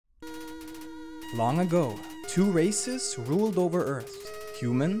Long ago, two races ruled over Earth,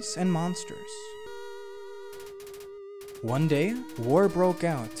 humans and monsters. One day, war broke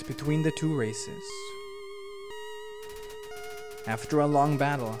out between the two races. After a long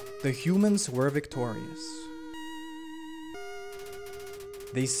battle, the humans were victorious.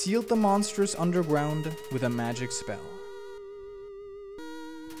 They sealed the monsters underground with a magic spell.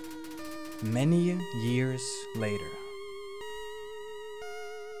 Many years later.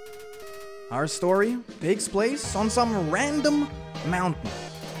 Our story takes place on some random mountain.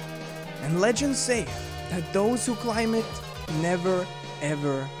 And legends say that those who climb it never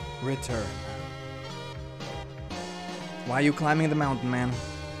ever return. Why are you climbing the mountain, man?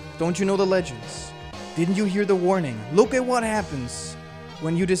 Don't you know the legends? Didn't you hear the warning? Look at what happens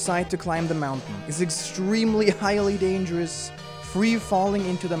when you decide to climb the mountain. It's extremely highly dangerous, free falling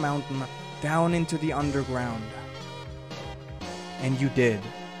into the mountain, down into the underground. And you did.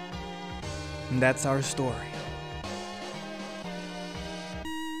 And that's our story.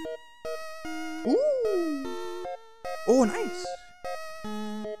 Ooh! Oh, nice!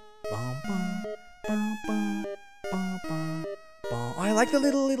 Oh, I like the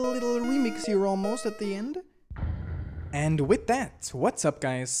little remix here almost at the end. And with that, what's up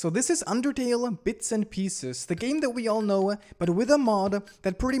guys? So this is Undertale Bits and Pieces, the game that we all know, but with a mod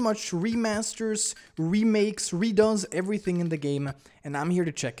that pretty much remasters, remakes, redoes everything in the game, and I'm here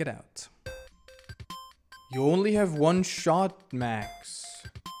to check it out. You only have one shot, Max.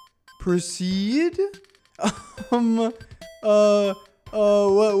 Proceed? Wait.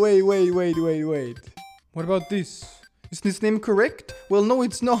 What about this? Is this name correct? Well, no,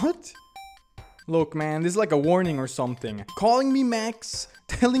 it's not. Look, man, this is like a warning or something. Calling me Max,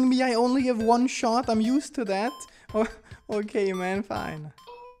 telling me I only have one shot, I'm used to that. Oh, okay, man, fine.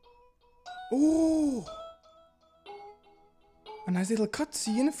 Oh! A nice little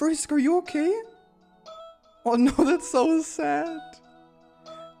cutscene. Frisk, are you okay? Oh no, that's so sad.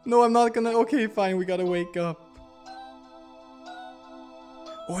 No, I'm not gonna... Okay, fine, we gotta wake up.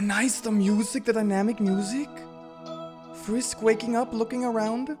 Oh, nice, the music, the dynamic music. Frisk waking up, looking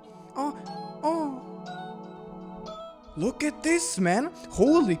around. Oh. Look at this, man.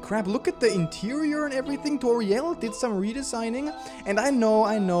 Holy crap, look at the interior and everything. Toriel did some redesigning. And I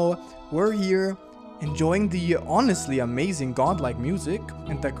know, we're here enjoying the honestly amazing godlike music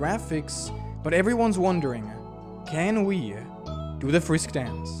and the graphics. But everyone's wondering, can we do the Frisk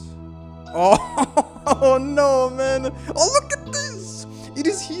dance? Oh no, man. Oh, look at this. It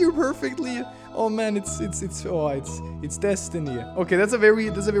is here perfectly. Oh man, it's destiny. Okay, that's a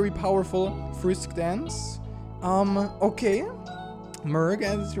very powerful Frisk dance. Okay. Merg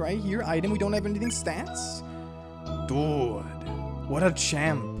is right here. Item, we don't have anything. Stats. Dude, what a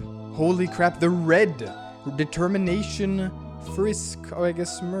champ. Holy crap, the red determination Frisk. Oh, I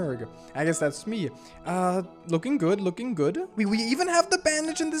guess Merg. I guess that's me. Looking good, looking good. We even have the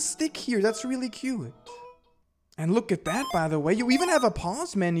bandage and the stick here. That's really cute. And look at that, by the way. You even have a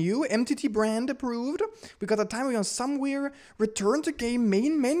pause menu. MTT brand approved. We got the timer on somewhere. Return to game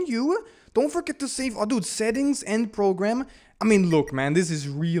main menu. Don't forget to save. Oh, dude, settings and program. I mean, look, man, this is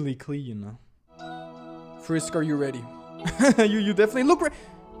really clean. Frisk, are you ready? you definitely look right.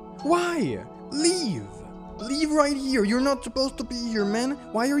 Why? Leave. Leave right here. You're not supposed to be here, man.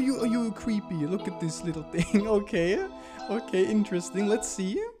 Why are you creepy? Look at this little thing. Okay. Okay, interesting. Let's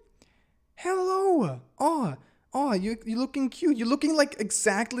see. Hello. Oh, you're looking cute. You're looking like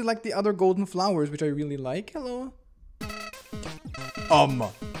exactly like the other golden flowers, which I really like. Hello.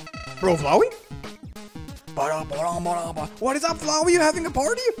 Bro, Flowey? What is up, Flowey? You having a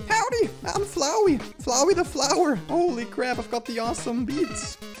party? Howdy, I'm Flowey. Flowey the flower. Holy crap, I've got the awesome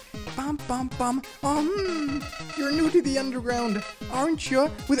beats. You're new to the underground, aren't you?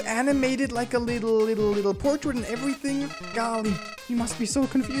 With animated like a little portrait and everything. Golly, you must be so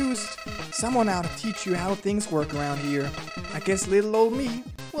confused. Someone ought to teach you how things work around here. I guess little old me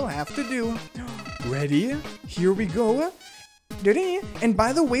will have to do. Ready? Here we go. And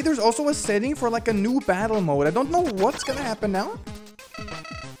by the way, there's also a setting for like a new battle mode. I don't know what's gonna happen now.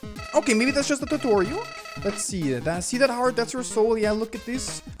 Okay, maybe that's just a tutorial. Let's see. See that heart? That's your soul. Yeah, look at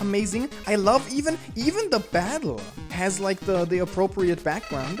this. Amazing. I love even the battle has like the appropriate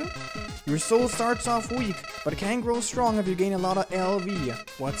background. Your soul starts off weak, but can grow strong if you gain a lot of LV.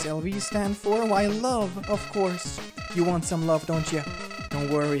 What's LV stand for? Why, love, of course. You want some love, don't you? Don't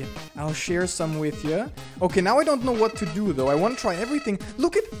worry, I'll share some with you. Okay, now I don't know what to do though. I want to try everything.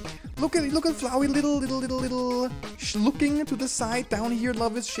 Look at Flowey, little looking to the side down here.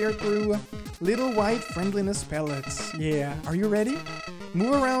 Love is shared through little white friendliness pellets. Yeah, are you ready?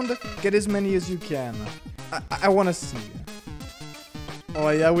 Move around, get as many as you can. I want to see. Oh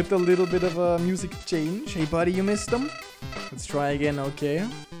yeah, with a little bit of a music change. Hey buddy, you missed them? Let's try again, okay?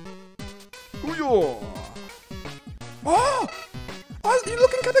 Oh! Oh, you're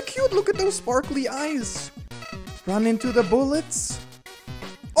looking kind of cute. Look at those sparkly eyes. Run into the bullets.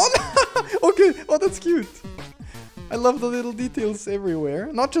 Oh no! Okay, oh that's cute. I love the little details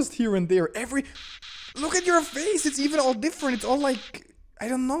everywhere. Not just here and there. Look at your face. It's even all different. It's all like, I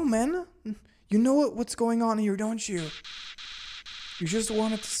don't know, man. You know what's going on here, don't you? You just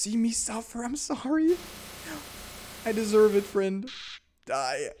wanted to see me suffer. I'm sorry. I deserve it, friend.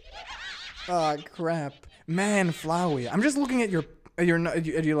 Die. Ah, crap. Man, Flowey. I'm just looking at your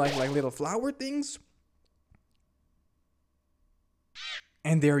like little flower things.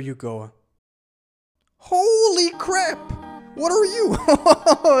 And there you go. Holy crap! What are you?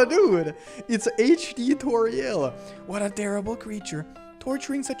 Oh, dude. It's HD Toriel. What a terrible creature.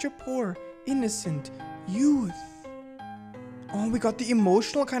 Torturing such a poor, innocent youth. Oh, we got the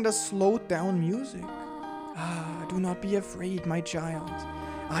emotional kind of slowed down music. Ah, do not be afraid, my child.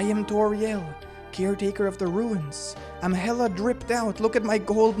 I am Toriel, caretaker of the ruins. I'm hella dripped out. Look at my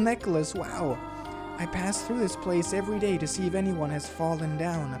gold necklace. Wow. I pass through this place every day to see if anyone has fallen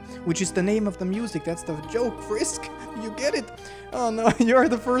down. Which is the name of the music. That's the joke, Frisk. You get it? Oh no, you're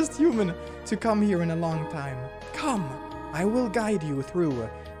the first human to come here in a long time. Come, I will guide you through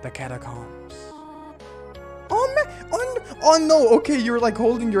the catacombs. Oh man, oh no, okay, you're like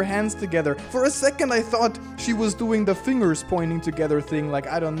holding your hands together. For a second I thought she was doing the fingers pointing together thing, like,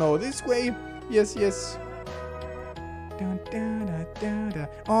 I don't know, this way. Yes, yes.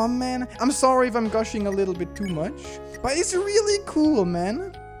 Oh man, I'm sorry if I'm gushing a little bit too much, but it's really cool,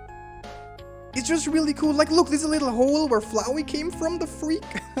 man. It's just really cool. Like, look, there's a little hole where Flowey came from, the freak.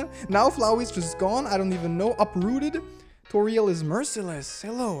 Now Flowey's just gone. I don't even know. Uprooted. Toriel is merciless.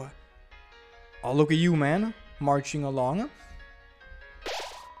 Hello. Oh, look at you, man. Marching along.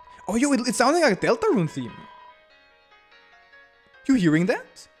 Oh, yo, it's sounding like a Deltarune theme. You hearing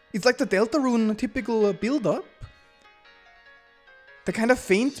that? It's like the Deltarune typical build-up. The kind of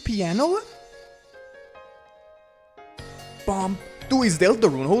faint piano. Bomb. Dude, it's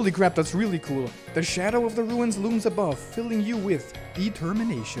Deltarune. Holy crap, that's really cool. The shadow of the ruins looms above, filling you with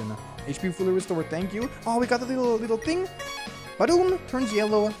determination. HP fully restored, thank you. Oh, we got the little thing. Badoom, turns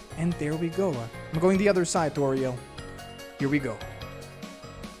yellow, and there we go. I'm going the other side, Toriel. Here we go.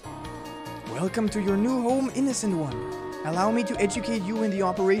 Welcome to your new home, innocent one. Allow me to educate you in the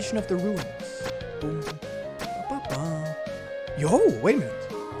operation of the ruins. Boom. Ba-ba-ba. Yo, wait a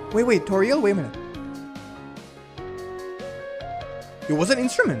minute. Wait, Toriel, wait a minute. It was an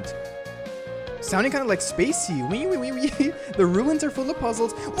instrument. Sounding kind of like spacey. Wee, wee, wee, wee. The ruins are full of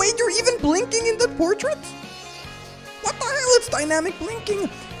puzzles. Wait, you're even blinking in the portrait? What the hell? It's dynamic blinking.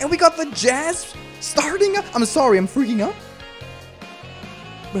 And we got the jazz starting up. I'm sorry, I'm freaking out.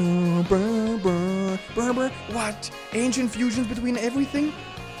 What? Ancient fusions between everything?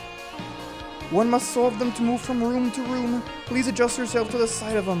 One must solve them to move from room to room. Please adjust yourself to the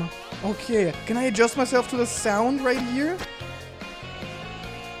side of them. Okay, can I adjust myself to the sound right here?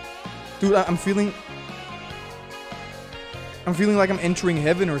 Dude, I'm feeling like I'm entering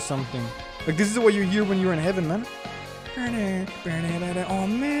heaven or something. Like, this is what you hear when you're in heaven, man. Oh,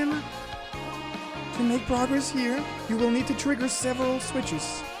 man. To make progress here, you will need to trigger several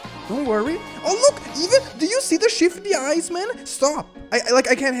switches. Don't worry. Oh, look! Do you see the shifty eyes, man? Stop. I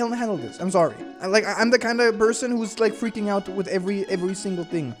can't handle this. I'm sorry. I'm the kind of person who's, like, freaking out with every single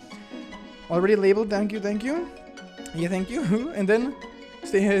thing. Already labeled. Thank you. Yeah, thank you. And then...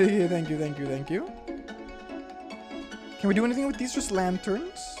 Stay here, thank you. Can we do anything with these? Just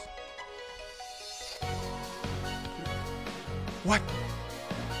lanterns? What?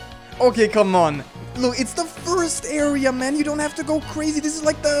 Okay, come on. Look, it's the first area, man. You don't have to go crazy. This is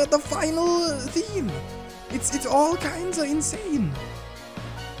like the final theme. It's all kinds of insane.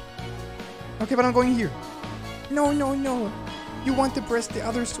 Okay, but I'm going here. No. You want to press the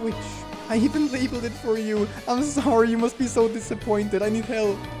other switch. I even labeled it for you. I'm sorry, you must be so disappointed. I need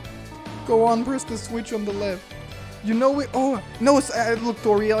help. Go on, press the switch on the left. You know it. Oh, no, look,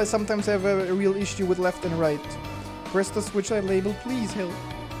 Toriel, I sometimes have a real issue with left and right. Press the switch I labeled, please help.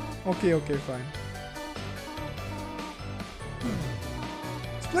 Okay, fine.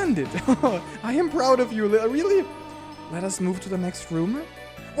 Splendid. I am proud of you, really. Let us move to the next room.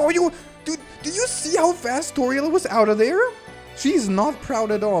 Oh, do you see how fast Toriel was out of there? She's not proud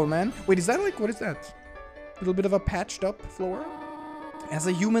at all, man. Wait, is that like, what is that? A little bit of a patched up floor? As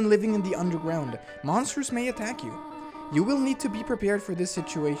a human living in the underground, monsters may attack you. You will need to be prepared for this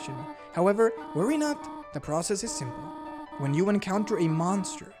situation. However, worry not, the process is simple. When you encounter a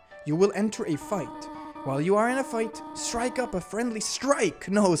monster, you will enter a fight. While you are in a fight, strike up a friendly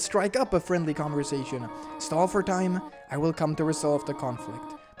conversation. Stall for time. I will come to resolve the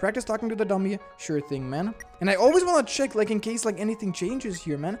conflict. Practice talking to the dummy. Sure thing, man. And I always want to check, like, in case, like, anything changes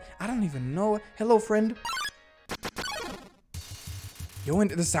here, man. I don't even know. Hello, friend. Yo,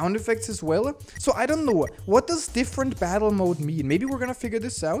 and the sound effects as well. So I don't know. What does different battle mode mean? Maybe we're gonna figure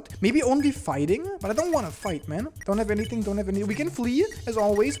this out. Maybe only fighting, but I don't want to fight, man. Don't have anything, We can flee, as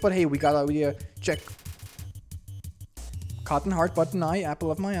always, but hey, we gotta check. Cotton heart, button eye, apple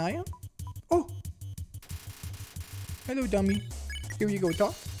of my eye. Oh. Hello, dummy. Here you go,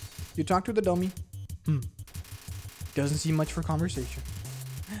 talk. You talk to the dummy. Doesn't seem much for conversation.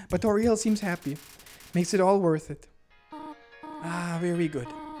 But Toriel seems happy. Makes it all worth it. Ah, very good.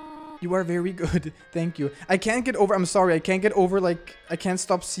 You are very good. Thank you. I can't get over, I'm sorry, I can't get over, like, I can't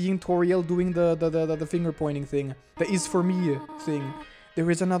stop seeing Toriel doing the finger pointing thing. The is for me thing. There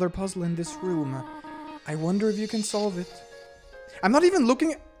is another puzzle in this room. I wonder if you can solve it. I'm not even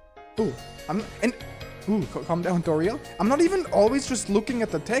looking at... Ooh, calm down, Toriel. I'm not even always just looking at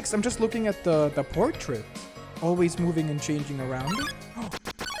the text, I'm just looking at the portrait. Always moving and changing around. Oh.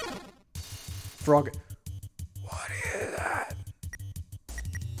 Frog. What is that?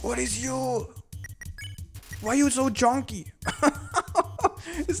 What is you? Why are you so junky?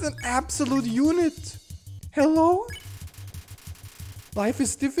 It's an absolute unit. Hello? Life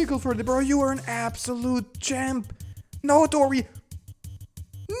is difficult for the bro. You are an absolute champ. No, Tori.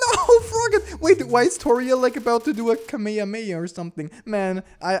 No, Frog. Wait, why is Toriel like about to do a Kamehameha or something? Man,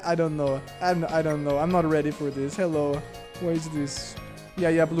 I don't know. I don't know. I'm not ready for this. Hello. What is this?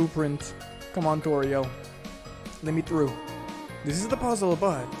 Yeah, blueprint. Come on, Toriel. Let me through. This is the puzzle,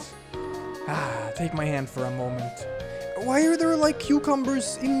 but... take my hand for a moment. Why are there like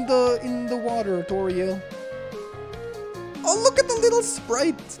cucumbers in the water, Toriel? Oh, look at the little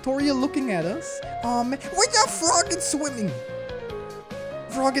sprite. Toriel looking at us. Man. Wait, a frog is swimming.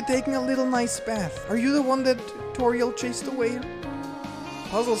 Frog is taking a little nice bath. Are you the one that Toriel chased away?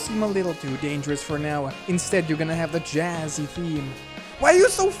 Puzzles seem a little too dangerous for now. Instead, you're gonna have the jazzy theme. Why are you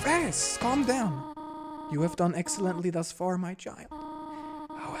so fast? Calm down. You have done excellently thus far, my child.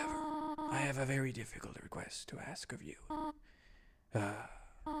 However, I have a very difficult request to ask of you.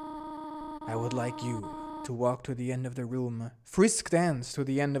 I would like you to walk to the end of the room. Frisk dance to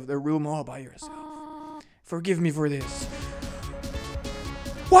the end of the room all by yourself. Forgive me for this.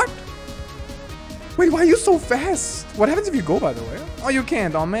 What? Wait, why are you so fast? What happens if you go, by the way? Oh, you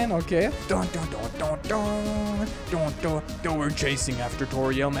can't, oh man, okay. Don't we're chasing after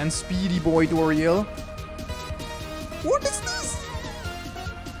Toriel, man. Speedy boy Toriel. What is this?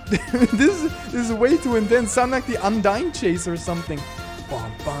 this is way too intense. Sound like the Undying chase or something.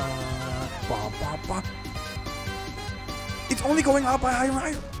 It's only going up by higher and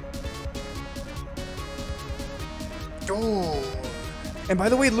higher. Oh. And by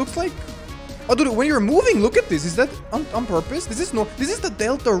the way, it looks like... Oh, dude, when you're moving, look at this. Is that on purpose? This is the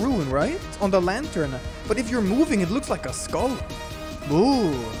Delta rune, right? On the lantern. But if you're moving, it looks like a skull.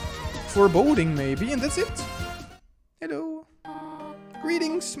 Ooh. Foreboding, maybe. And that's it. Hello.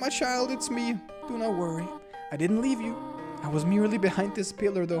 Greetings, my child. It's me. Do not worry. I didn't leave you. I was merely behind this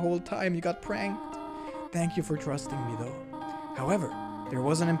pillar the whole time you got pranked. Thank you for trusting me, though. However, there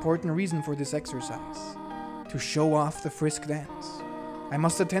was an important reason for this exercise. To show off the Frisk dance. I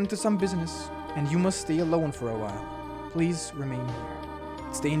must attend to some business, and you must stay alone for a while. Please remain here.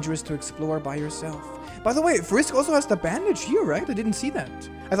 It's dangerous to explore by yourself. By the way, Frisk also has the bandage here, right? I didn't see that.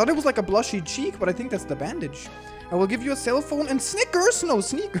 I thought it was like a blushy cheek, but I think that's the bandage. I will give you a cell phone and Snickers! No,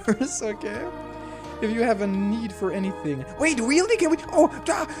 sneakers, okay. If you have a need for anything. Wait, really? Can we... Oh,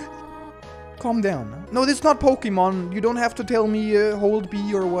 calm down. No, this is not Pokemon. You don't have to tell me hold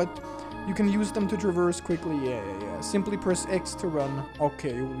B or what. You can use them to traverse quickly. Yeah. Simply press X to run.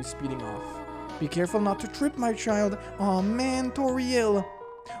 Okay, you will be speeding off. Be careful not to trip, my child. Oh man, Toriel.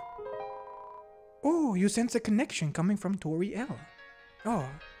 Oh, you sense a connection coming from Toriel. Oh,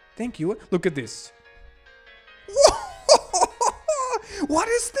 thank you. Look at this. What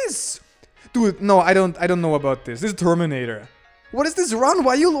is this? Dude, no, I don't know about this. This is Terminator. What is this run?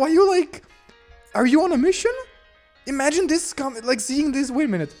 Why you like... Are you on a mission? Imagine this like seeing this. Wait a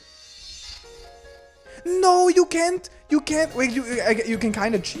minute. No, you can't. Wait, you can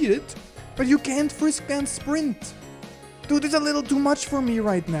kind of cheat it, but you can't Frisk dance sprint. Dude, it's a little too much for me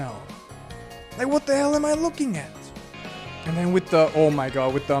right now. Like, what the hell am I looking at? And then with the, oh my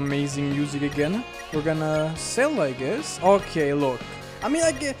god, with the amazing music again, we're gonna sell, I guess. Okay, look. I mean,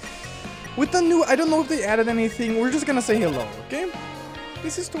 like, with the new, I don't know if they added anything. We're just gonna say hello, okay?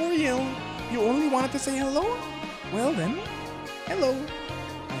 This is Toriel. You only wanted to say hello? Well then, hello.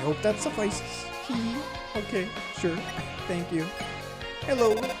 I hope that suffices. tea. Okay, sure. Thank you.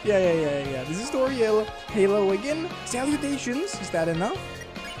 Hello. Yeah. This is Toriel. Hello again. Salutations. Is that enough?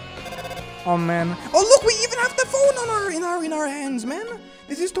 Oh man. Oh look, we even have the phone on in our hands, man.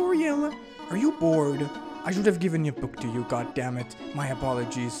 This is Toriel. Are you bored? I should have given you a book to you, god damn it. My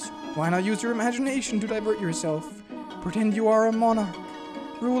apologies. Why not use your imagination to divert yourself? Pretend you are a monarch.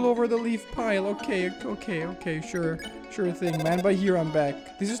 Rule over the leaf pile. Okay, sure thing, man. But here I'm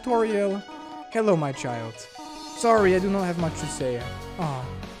back. This is Toriel. Hello, my child. Sorry, I do not have much to say. Ah,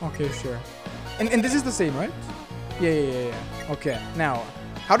 okay, sure. And this is the same, right? Yeah. Okay, now,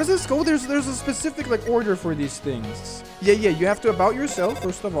 how does this go? There's a specific like order for these things. Yeah, you have to about yourself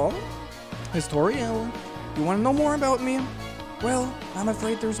first of all. Miss Toriel, you want to know more about me? Well, I'm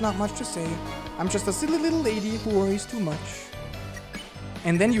afraid there's not much to say. I'm just a silly little lady who worries too much.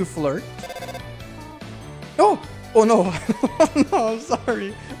 And then you flirt. Oh no. Oh no,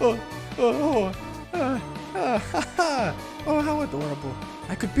 sorry. Oh, how adorable.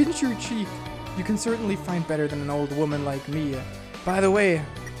 I could pinch your cheek. You can certainly find better than an old woman like me. By the way,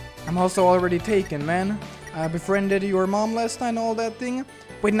 I'm also already taken, man. I befriended your mom last night and all that thing.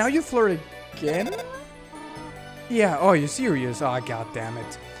 Wait, now you flirt again? Yeah, oh, you're serious? Oh, god damn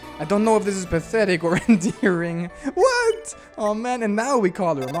it. I don't know if this is pathetic or endearing. What? Oh man, and now we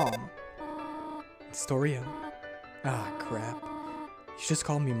call her mom. It's Toriel. Ah, crap. You just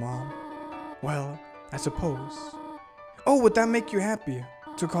call me mom. Well, I suppose. Oh, would that make you happy?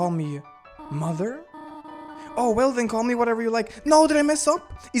 To call me mother? Oh, well then call me whatever you like. No, did I mess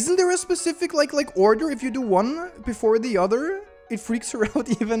up? Isn't there a specific like order if you do one before the other? It freaks her out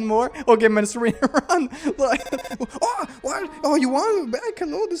even more. Okay, man, Serena, run! Like, oh, what? Oh, you want me back?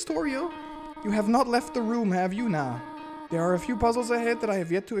 Hello, this Toriel. You have not left the room, have you now? There are a few puzzles ahead that I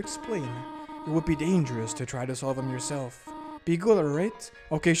have yet to explain. It would be dangerous to try to solve them yourself. Be good, alright?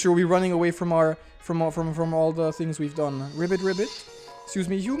 Okay, sure, we're running away from all the things we've done. Ribbit. Excuse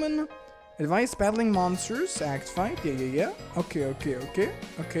me, human. Advice battling monsters. Act fight. Yeah.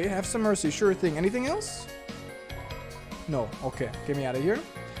 Okay, have some mercy. Sure thing. Anything else? No. Okay, get me out of here.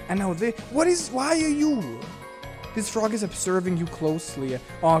 And now why are you? This frog is observing you closely.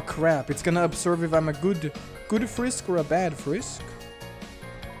 Oh crap, it's gonna observe if I'm a good frisk or a bad frisk.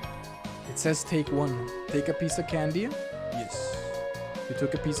 It says take one. Take a piece of candy. Yes. You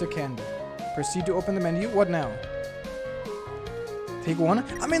took a piece of candy. Proceed to open the menu. What now? Take one.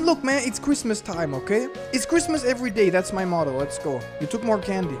 I mean, look, man, it's Christmas time, okay? It's Christmas every day. That's my motto. Let's go. You took more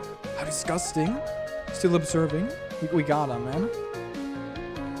candy. How disgusting. Still observing. We got him, man.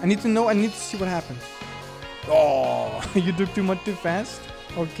 I need to see what happened. Oh, you took too much too fast?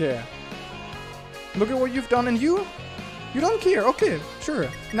 Okay. Look at what you've done, and you don't care. Okay, sure.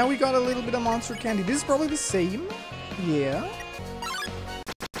 Now we got a little bit of monster candy. This is probably the same. Yeah.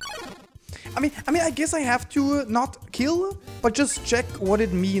 I mean, I guess I have to not kill, but just check what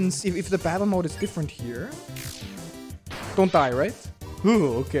it means if the battle mode is different here. Don't die, right?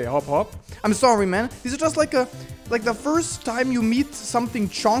 Ooh, okay, hop. I'm sorry, man. This is just like the first time you meet something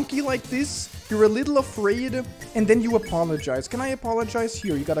chonky like this, you're a little afraid, and then you apologize. Can I apologize?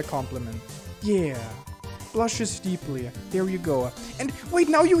 Here, you got a compliment. Yeah. Blushes deeply. There you go. And wait,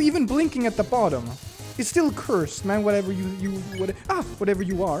 now you're even blinking at the bottom. It's still cursed, man. Whatever whatever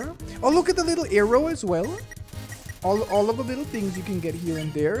you are. Oh, look at the little arrow as well. All of the little things you can get here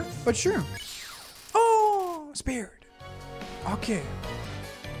and there. But sure. Oh, spared. Okay.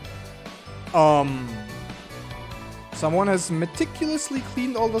 Someone has meticulously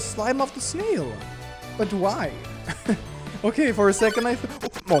cleaned all the slime off the snail. But why? Okay, for a second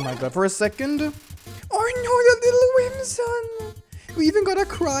oh my god, for a second. Oh no, the little Whimsun. We even got a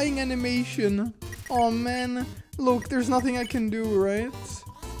crying animation. Oh man, look, there's nothing I can do, right?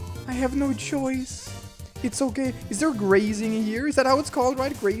 I have no choice. It's okay. Is there grazing here? Is that how it's called,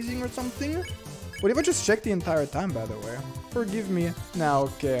 right? Grazing or something? What if I just checked the entire time, by the way? Forgive me. Now,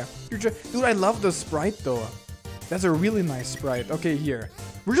 okay. Dude, I love the sprite, though. That's a really nice sprite. Okay, here.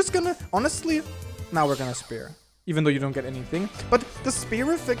 We're just gonna, honestly, now we're gonna spare. Even though you don't get anything. But the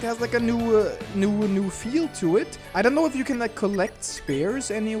spare effect has like a new feel to it. I don't know if you can like collect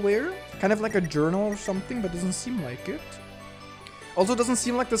spares anywhere. Kind of like a journal or something, but doesn't seem like it. Also, doesn't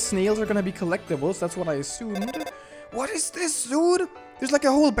seem like the snails are gonna be collectibles. That's what I assumed. What is this, dude? There's like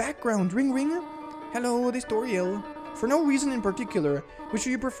a whole background. Ring, ring. Hello, this Toriel. For no reason in particular. Which do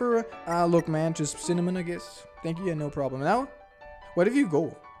you prefer? Look, man, just cinnamon, I guess. Thank you, yeah, no problem. Now, where do you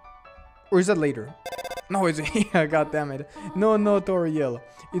go? Or is that later? No, it's yeah, god damn it. No, Toriel.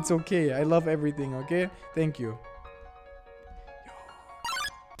 It's okay. I love everything, okay? Thank you.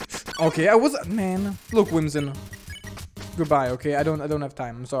 Okay, man. Look, Whimsun. Goodbye, okay? I don't have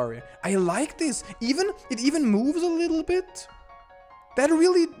time. I'm sorry. I like this. It even moves a little bit. That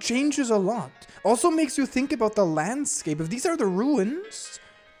really changes a lot. Also makes you think about the landscape. If these are the ruins,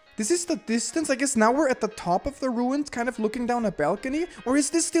 this is the distance. I guess now we're at the top of the ruins, kind of looking down a balcony. Or is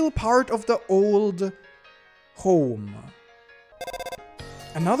this still part of the old home?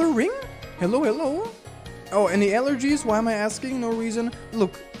 Another ring? Hello, hello. Oh, any allergies? Why am I asking? No reason.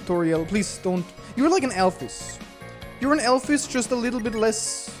 Look, Toriel, please don't. You're like an Elphys. You're an Elphys, just a little bit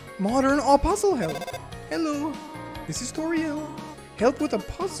less modern. Oh, puzzle help. Hello. This is Toriel. Help with a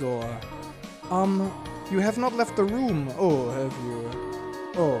puzzle. You have not left the room. Oh, have you?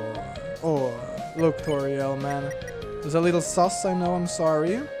 Oh. Look, Toriel, man. There's a little sus, I know, I'm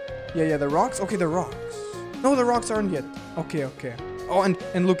sorry. Yeah, the rocks? Okay, the rocks. No, the rocks aren't yet. Okay. Oh,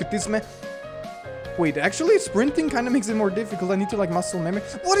 and look at this, man. Wait, actually, sprinting kind of makes it more difficult. I need to, like, muscle memory.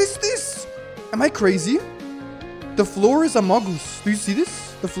 What is this? Am I crazy? The floor is a mogus. Do you see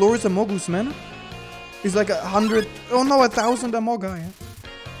this? The floor is a mogus, man. It's like 100... Oh, no, 1,000 amoga.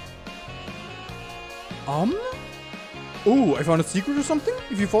 Oh, I found a secret or something?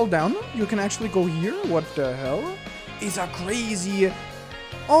 If you fall down, you can actually go here? What the hell? It's a crazy...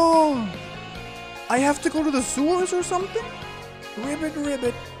 Oh! I have to go to the sewers or something?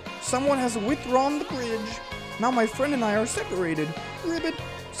 Ribbit. Someone has withdrawn the bridge. Now my friend and I are separated. Ribbit,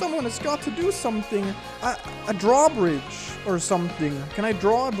 someone has got to do something. A drawbridge or something. Can I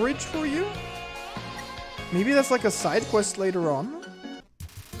draw a bridge for you? Maybe that's like a side quest later on.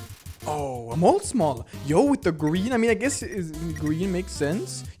 Oh, a Moldsmal. Yo, with the green. I mean, I guess green makes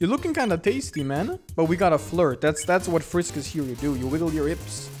sense. You're looking kind of tasty, man. But we gotta flirt. That's what Frisk is here to do. You wiggle your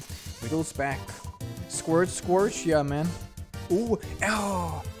hips. Wiggles back. Squirt. Yeah, man. Ooh.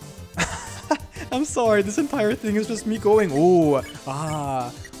 Oh. I'm sorry. This entire thing is just me going. Ooh. Ah.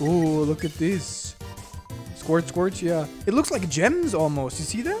 Ooh, look at this. Squirt. Yeah. It looks like gems almost. You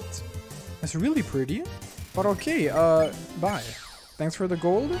see that? That's really pretty. But okay. Bye. Thanks for the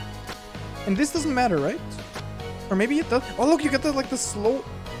gold. And this doesn't matter, right? Or maybe it does. Oh, look, you get the slow...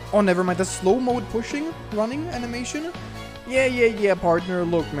 Oh, never mind. The slow mode pushing, running animation. Yeah, partner.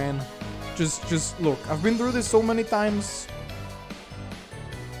 Look, man. Just look. I've been through this so many times.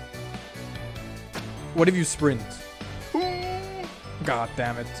 What if you sprint? God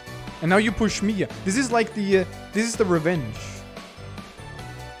damn it. And now you push me. This is like the... this is the revenge.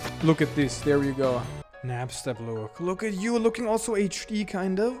 Look at this. There you go. Napstep look. Look at you looking also HD,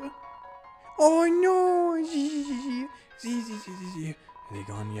 kind of. Oh no! Are they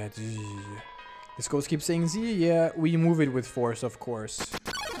gone yet? This ghost keeps saying Z. Yeah, we move it with force, of course.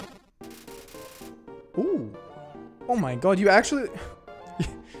 Ooh. Oh my god, you actually...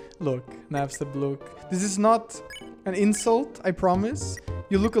 Look, Napstep look. This is not an insult, I promise.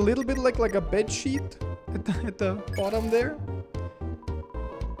 You look a little bit like a bed sheet at the bottom there.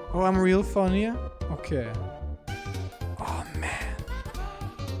 Oh, I'm real funny. Okay. Oh, man.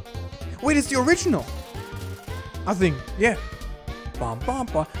 Wait, it's the original. I think, yeah.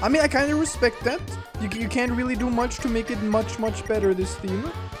 I mean, I kind of respect that. You can't really do much to make it much better, this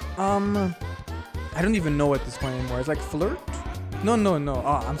theme. I don't even know at this point anymore. It's like flirt? No.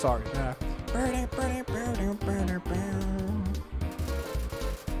 Oh, I'm sorry.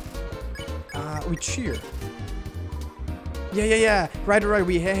 We cheer. Yeah. Right.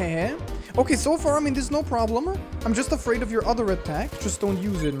 We hey. Okay, so far, I mean, there's no problem. I'm just afraid of your other attack. Just don't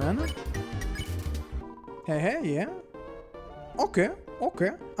use it, man. Hey, yeah. Okay.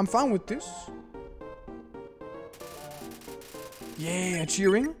 I'm fine with this. Yeah,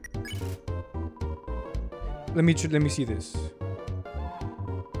 cheering. Let me see this.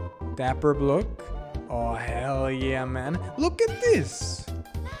 Dapper look. Oh, hell yeah, man. Look at this.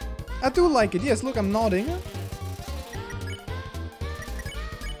 I do like it. Yes, look, I'm nodding.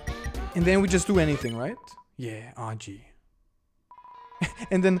 And then we just do anything, right? Yeah, RG.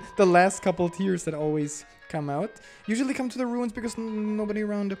 And then the last couple tears that always come out usually come to the ruins because nobody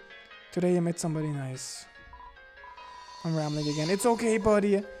around. Today I met somebody nice. I'm rambling again. It's okay,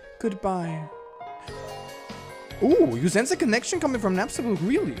 buddy. Goodbye. Ooh, you sense a connection coming from Napstep.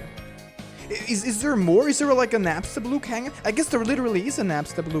 Really? Is there more? Is there like a Napstep hangout? I guess there literally is a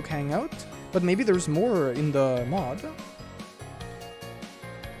Napstep hangout, but maybe there's more in the mod.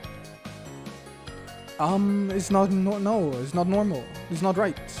 It's not, no, it's not normal. It's not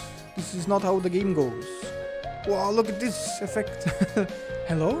right. This is not how the game goes. Wow, look at this effect.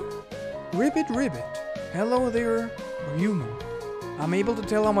 Hello? Ribbit. Hello there, human. I'm able to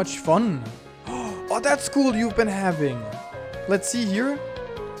tell how much fun. Oh, that's cool you've been having. Let's see here.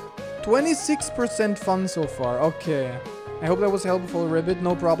 26% fun so far. Okay. I hope that was helpful, Ribbit.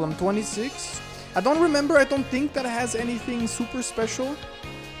 No problem. 26. I don't remember, I don't think that has anything super special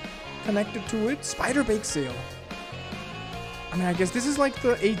connected to it. Spider bake sale. I mean, I guess this is like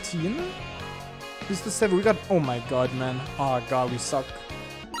the 18. This is the 7. We got... Oh my god, man. Oh god, we suck.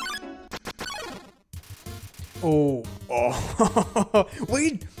 Oh. Oh.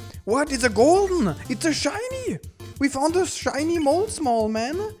 Wait. What? It's a golden. It's a shiny. We found a shiny Moldsmal,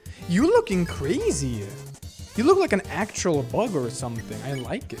 man. You looking crazy. You look like an actual bug or something. I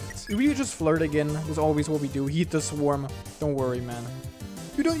like it. We just flirt again. That's always what we do. Heat the swarm. Don't worry, man.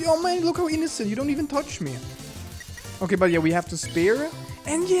 You don't... Oh man, look how innocent. You don't even touch me. Okay, but yeah, we have to spare.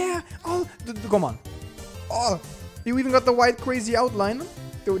 And yeah. Oh, come on. Oh, you even got the white crazy outline.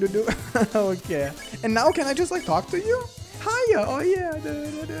 Okay. And now can I just like talk to you? Hiya. Oh yeah.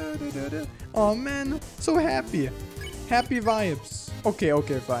 Oh man, so happy. Happy vibes. Okay,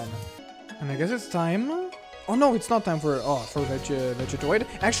 okay, fine. And I guess it's time. Oh no, it's not time for Vegetoid.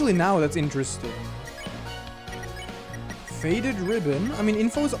 Actually, now that's interesting. Faded ribbon. I mean,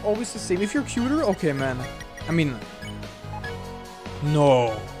 info is always the same. If you're cuter, okay, man. I mean,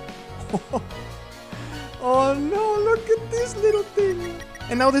 no. Oh no, look at this little thing.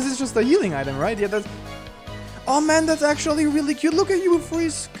 And now this is just a healing item, right? Yeah, that's... Oh man, that's actually really cute. Look at you,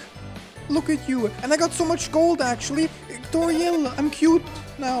 Frisk. Look at you. And I got so much gold, actually. Toriel, I'm cute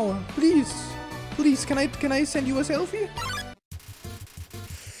now. Please. Please, can I send you a selfie?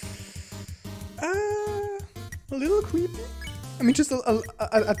 A little creepy. I mean, just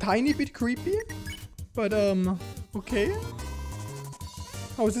a tiny bit creepy. But, okay.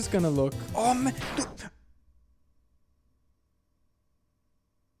 How is this gonna look? Oh man.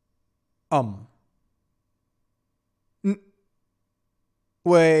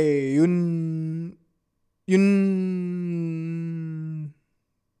 Wait, you're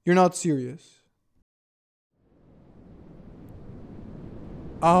not serious.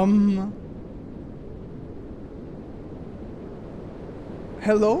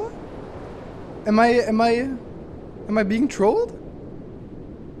 Hello? Am I being trolled?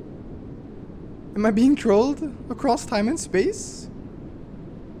 Am I being trolled across time and space?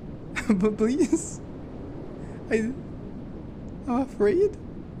 But please? I'm afraid.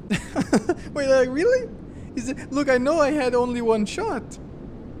 Wait, like, really? Is it? Look, I know I had only one shot.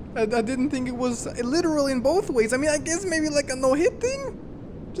 I didn't think it was literal in both ways. I mean, I guess maybe like a no-hit thing?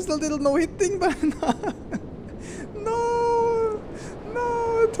 Just a little no-hit thing, but no,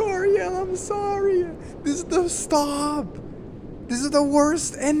 Toriel, I'm sorry. This is the stop. This is the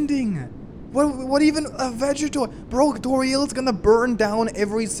worst ending. What even a vegetable? Bro, Toriel's gonna burn down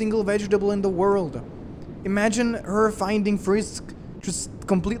every single vegetable in the world. Imagine her finding Frisk just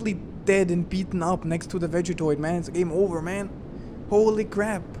completely dead and beaten up next to the Vegetoid, man. It's game over, man. Holy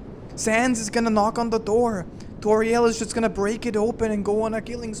crap. Sans is gonna knock on the door. Toriel is just gonna break it open and go on a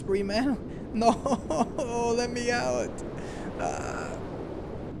killing spree, man. No, let me out.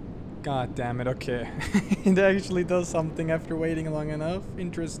 God damn it, okay. It actually does something after waiting long enough.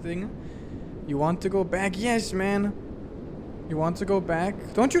 Interesting. You want to go back? Yes, man. You want to go back?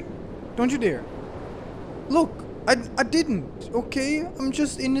 Don't you dare. Look, I didn't, okay? I'm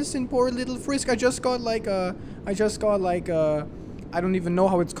just innocent, poor little Frisk. I just got like I don't even know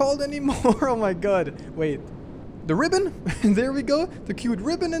how it's called anymore. Oh my god. Wait. The ribbon? There we go. The cute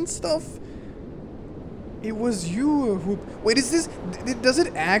ribbon and stuff. It was you who... Wait, is this... Does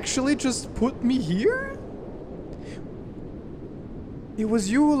it actually just put me here? It was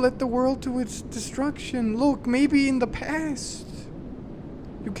you who led the world to its destruction. Look, maybe in the past.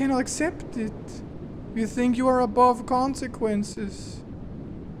 You cannot accept it. You think you are above consequences.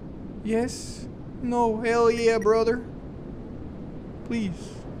 Yes? No, hell yeah, brother.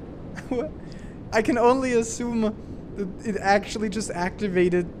 Please. I can only assume that it actually just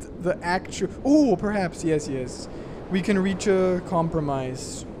activated the actual... Oh, perhaps, yes. We can reach a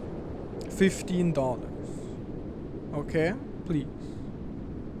compromise. $15. Okay? Please.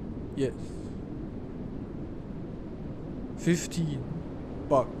 Yes. 15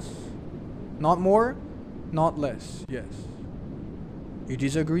 bucks. Not more, not less. Yes. It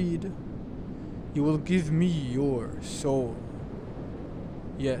is agreed. You will give me your soul.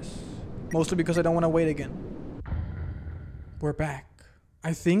 Yes. Mostly because I don't want to wait again. We're back.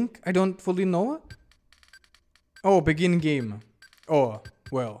 I think. I don't fully know it. Oh, begin game. Oh,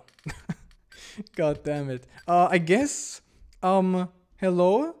 well. God damn it. I guess.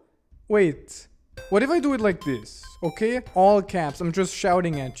 Hello? Wait. What if I do it like this? Okay? All caps. I'm just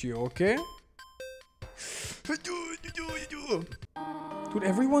shouting at you, okay? Dude,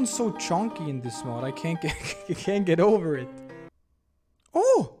 everyone's so chunky in this mod. I can't get over it.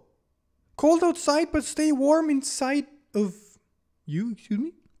 Oh! Cold outside, but stay warm inside of you. Excuse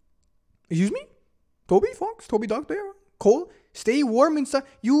me? Excuse me? Toby Fox? Toby Dog there? Cole? Stay warm inside.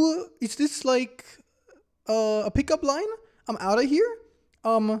 Is this like a pickup line? I'm out of here.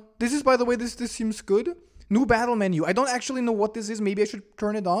 This is, by the way, this seems good. New battle menu. I don't actually know what this is. Maybe I should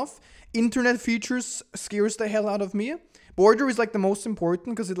turn it off. Internet features scares the hell out of me. Border is like the most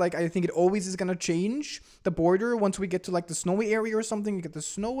important because I think it always is gonna change the border once we get to like the snowy area or something. You get the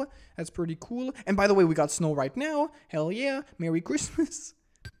snow. That's pretty cool. And by the way, we got snow right now. Hell yeah. Merry Christmas.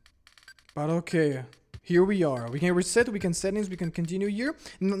 But okay. Here we are. We can reset. We can settings. We can continue here.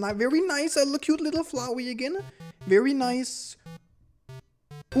 Very nice. A cute little flowy again. Very nice.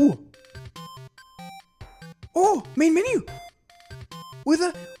 Ooh. Oh, main menu. With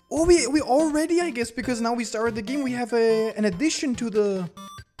a... Oh, we already, I guess, because now we started the game, we have an addition to the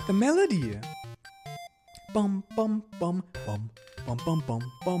melody. Bum, bum, bum, bum, bum, bum,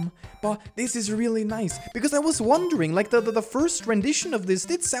 bum, bum. But this is really nice, because I was wondering, like, the first rendition of this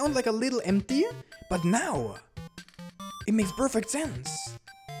did sound like a little empty, but now it makes perfect sense.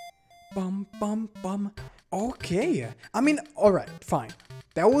 Bum, bum, bum. Okay. I mean, alright, fine.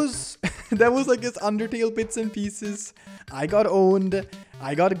 That was, I guess, Undertale bits and pieces. I got owned.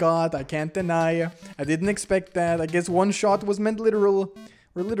 I got, I can't deny. I didn't expect that. I guess one shot was meant literal.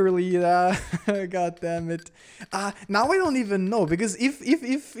 Or literally, god damn it. Now I don't even know, because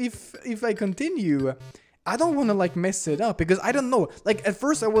if I continue, I don't want to like mess it up, because I don't know. Like at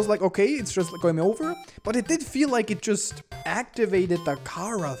first I was like, okay, it's just like going over, but it did feel like it just activated the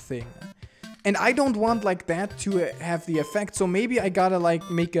Kara thing. And I don't want like that to have the effect, so maybe I gotta like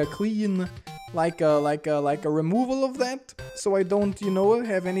make a clean, like a removal of that, so I don't, you know,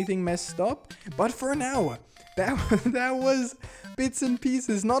 have anything messed up. But for now, that was bits and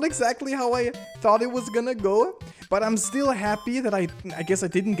pieces. Not exactly how I thought it was gonna go, but I'm still happy that I guess I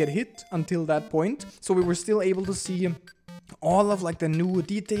didn't get hit until that point. So we were still able to see all of like the new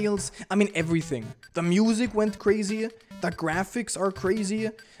details. I mean, everything. The music went crazy. The graphics are crazy.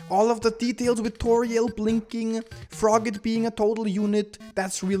 All of the details with Toriel blinking, Frogget being a total unit.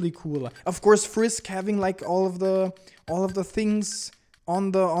 That's really cool. Of course, Frisk having like all of the things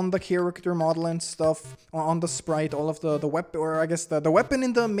on the character model and stuff, on the sprite, all of the weapon, or I guess the weapon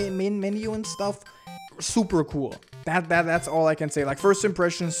in the main menu and stuff. Super cool. That's all I can say. Like first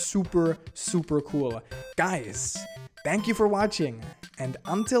impressions, super cool. Guys, thank you for watching, and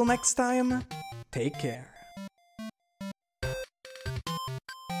until next time, take care.